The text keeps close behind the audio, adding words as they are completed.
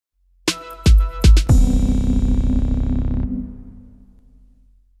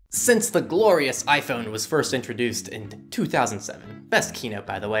Since the glorious iPhone was first introduced in 2007, best keynote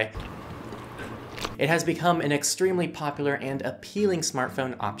by the way, it has become an extremely popular and appealing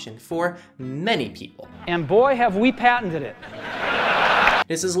smartphone option for many people. And boy, have we patented it.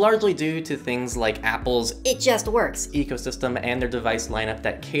 This is largely due to things like Apple's "it just works" ecosystem and their device lineup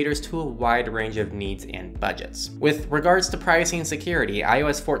that caters to a wide range of needs and budgets. With regards to privacy and security,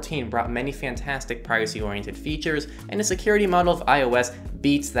 iOS 14 brought many fantastic privacy-oriented features, and the security model of iOS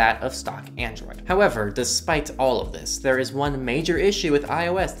beats that of stock Android. However, despite all of this, there is one major issue with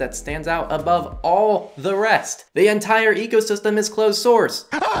iOS that stands out above all the rest. The entire ecosystem is closed source.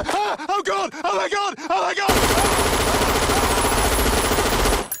 Oh god! Oh my god! Oh my god!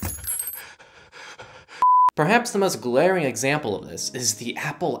 Perhaps the most glaring example of this is the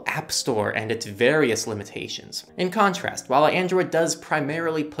Apple App Store and its various limitations. In contrast, while Android does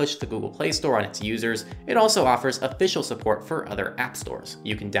primarily push the Google Play Store on its users, it also offers official support for other app stores.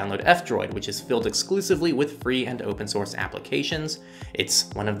 You can download F-droid, which is filled exclusively with free and open source applications. It's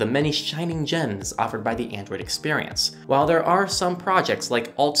one of the many shining gems offered by the Android experience. While there are some projects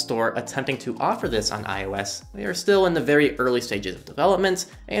like AltStore attempting to offer this on iOS, they are still in the very early stages of development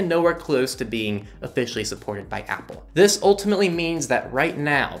and nowhere close to being officially supported by Apple. This ultimately means that right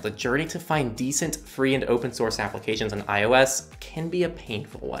now, the journey to find decent free and open source applications on iOS can be a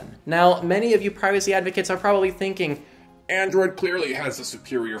painful one. Now, many of you privacy advocates are probably thinking, Android clearly has a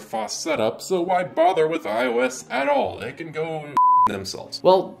superior FOSS setup, so why bother with iOS at all? They can go themselves.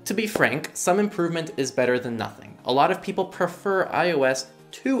 well, to be frank, some improvement is better than nothing. A lot of people prefer iOS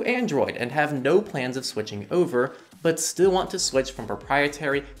to Android and have no plans of switching over, but still want to switch from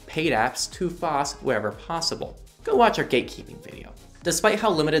proprietary paid apps to FOSS wherever possible. Go watch our gatekeeping video. Despite how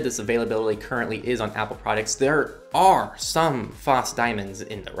limited this availability currently is on Apple products, there are some FOSS diamonds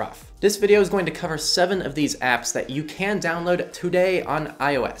in the rough. This video is going to cover 7 of these apps that you can download today on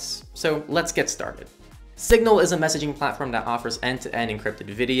iOS. So let's get started. Signal is a messaging platform that offers end-to-end encrypted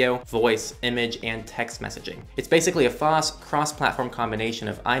video, voice, image, and text messaging. It's basically a FOSS cross-platform combination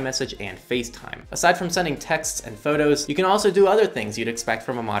of iMessage and FaceTime. Aside from sending texts and photos, you can also do other things you'd expect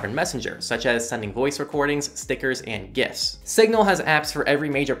from a modern messenger, such as sending voice recordings, stickers, and GIFs. Signal has apps for every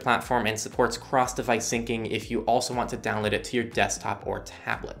major platform and supports cross-device syncing if you also want to download it to your desktop or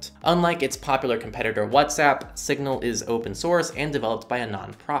tablet. Unlike its popular competitor WhatsApp, Signal is open source and developed by a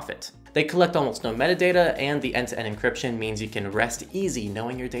non-profit. They collect almost no metadata, and the end-to-end encryption means you can rest easy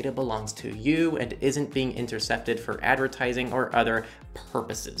knowing your data belongs to you and isn't being intercepted for advertising or other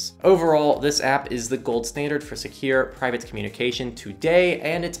purposes. Overall, this app is the gold standard for secure private communication today,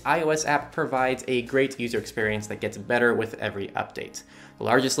 and its iOS app provides a great user experience that gets better with every update. The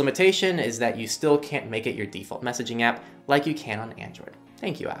largest limitation is that you still can't make it your default messaging app like you can on Android.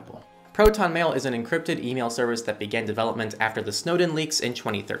 Thank you, Apple. Proton Mail is an encrypted email service that began development after the Snowden leaks in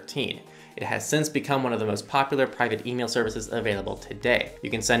 2013. It has since become one of the most popular private email services available today. You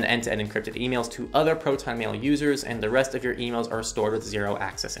can send end-to-end encrypted emails to other Proton Mail users, and the rest of your emails are stored with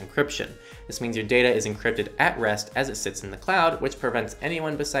zero-access encryption. This means your data is encrypted at rest as it sits in the cloud, which prevents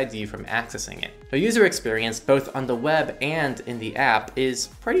anyone besides you from accessing it. The user experience, both on the web and in the app, is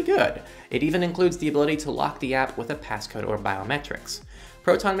pretty good. It even includes the ability to lock the app with a passcode or biometrics.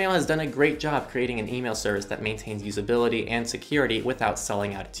 Proton Mail has done a great job creating an email service that maintains usability and security without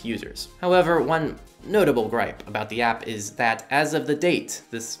selling out its users. However, one notable gripe about the app is that as of the date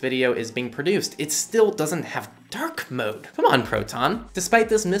this video is being produced, it still doesn't have dark mode. Come on, Proton. Despite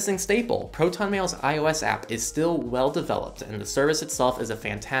this missing staple, Proton Mail's iOS app is still well developed, and the service itself is a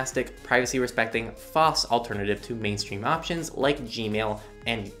fantastic, privacy-respecting FOSS alternative to mainstream options like Gmail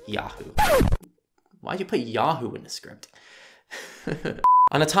and Yahoo. Why'd you put Yahoo in the script?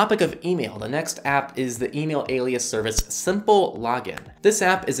 On the topic of email, the next app is the email alias service Simple Login. This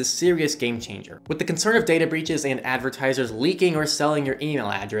app is a serious game changer. With the concern of data breaches and advertisers leaking or selling your email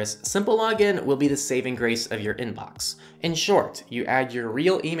address, Simple Login will be the saving grace of your inbox. In short, you add your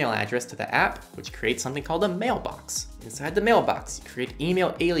real email address to the app, which creates something called a mailbox. Inside the mailbox, you create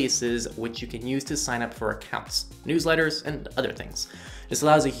email aliases which you can use to sign up for accounts, newsletters, and other things. This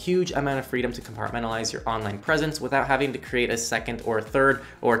allows a huge amount of freedom to compartmentalize your online presence without having to create a second or third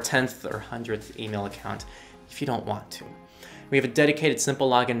or 10th or 100th email account if you don't want to. We have a dedicated Simple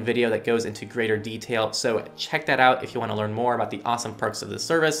Login video that goes into greater detail, so check that out if you want to learn more about the awesome perks of this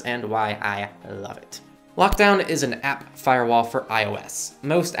service and why I love it. Lockdown is an app firewall for iOS.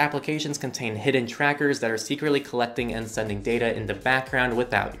 Most applications contain hidden trackers that are secretly collecting and sending data in the background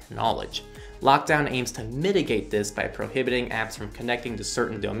without your knowledge. Lockdown aims to mitigate this by prohibiting apps from connecting to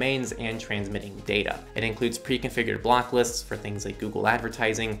certain domains and transmitting data. It includes pre-configured block lists for things like Google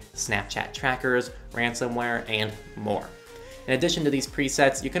advertising, Snapchat trackers, ransomware, and more. In addition to these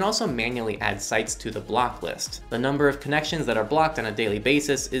presets, you can also manually add sites to the block list. The number of connections that are blocked on a daily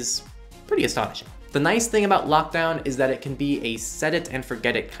basis is pretty astonishing. The nice thing about Lockdown is that it can be a set it and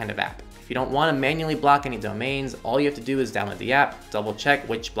forget it kind of app. If you don't want to manually block any domains, all you have to do is download the app, double check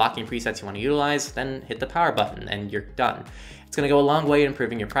which blocking presets you want to utilize, then hit the power button and you're done. It's going to go a long way in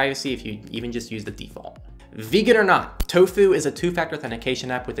improving your privacy if you even just use the default. Vegan or not, Tofu is a two-factor authentication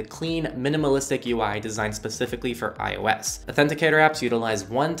app with a clean, minimalistic UI designed specifically for iOS. Authenticator apps utilize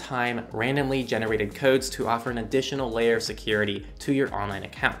one-time, randomly generated codes to offer an additional layer of security to your online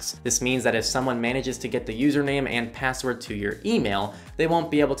accounts. This means that if someone manages to get the username and password to your email, they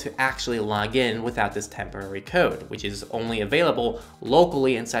won't be able to actually log in without this temporary code, which is only available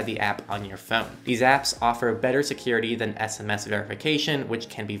locally inside the app on your phone. These apps offer better security than SMS verification, which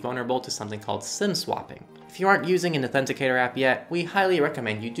can be vulnerable to something called SIM swapping. If you aren't using an authenticator app yet, we highly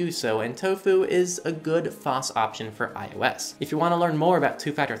recommend you do so, and Tofu is a good FOSS option for iOS. If you want to learn more about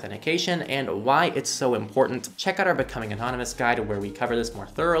two-factor authentication and why it's so important, check out our Becoming Anonymous guide where we cover this more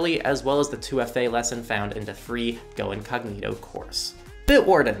thoroughly, as well as the 2FA lesson found in the free Go Incognito course.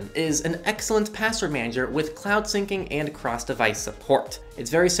 Bitwarden is an excellent password manager with cloud syncing and cross-device support. It's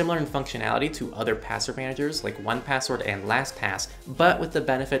very similar in functionality to other password managers like 1Password and LastPass, but with the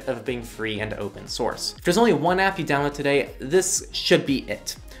benefit of being free and open source. If there's only one app you download today, this should be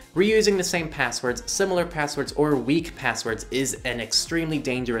it. Reusing the same passwords, similar passwords, or weak passwords is an extremely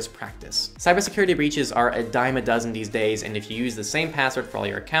dangerous practice. Cybersecurity breaches are a dime a dozen these days, and if you use the same password for all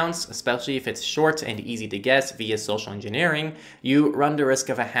your accounts, especially if it's short and easy to guess via social engineering, you run the risk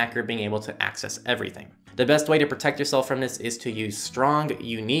of a hacker being able to access everything. The best way to protect yourself from this is to use strong,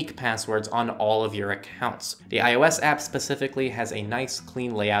 unique passwords on all of your accounts. The iOS app specifically has a nice,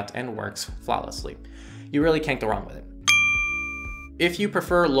 clean layout and works flawlessly. You really can't go wrong with it. If you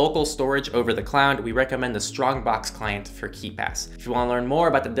prefer local storage over the cloud, we recommend the Strongbox client for KeePass. If you want to learn more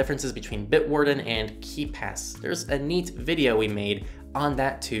about the differences between Bitwarden and KeePass, there's a neat video we made on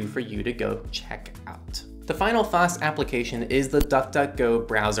that too for you to go check out. The final FOSS application is the DuckDuckGo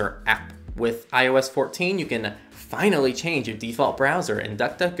browser app. With iOS 14, you can finally change your default browser, and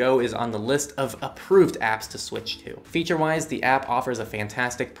DuckDuckGo is on the list of approved apps to switch to. Feature-wise, the app offers a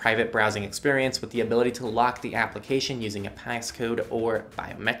fantastic private browsing experience with the ability to lock the application using a passcode or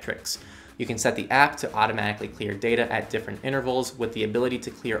biometrics. You can set the app to automatically clear data at different intervals with the ability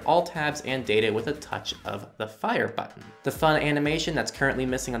to clear all tabs and data with a touch of the fire button. The fun animation that's currently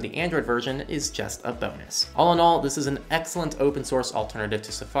missing on the Android version is just a bonus. All in all, this is an excellent open source alternative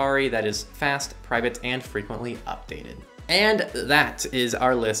to Safari that is fast, private, and frequently updated. And that is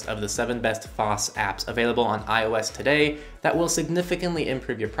our list of the 7 best FOSS apps available on iOS today that will significantly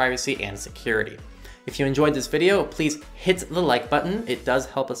improve your privacy and security. If you enjoyed this video, please hit the like button, it does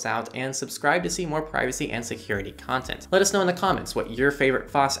help us out, and subscribe to see more privacy and security content. Let us know in the comments what your favorite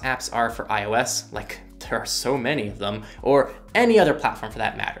FOSS apps are for iOS, like there are so many of them, or any other platform for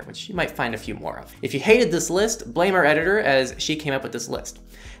that matter, which you might find a few more of. If you hated this list, blame our editor as she came up with this list.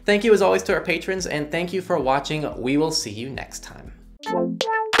 Thank you as always to our patrons, and thank you for watching. We will see you next time.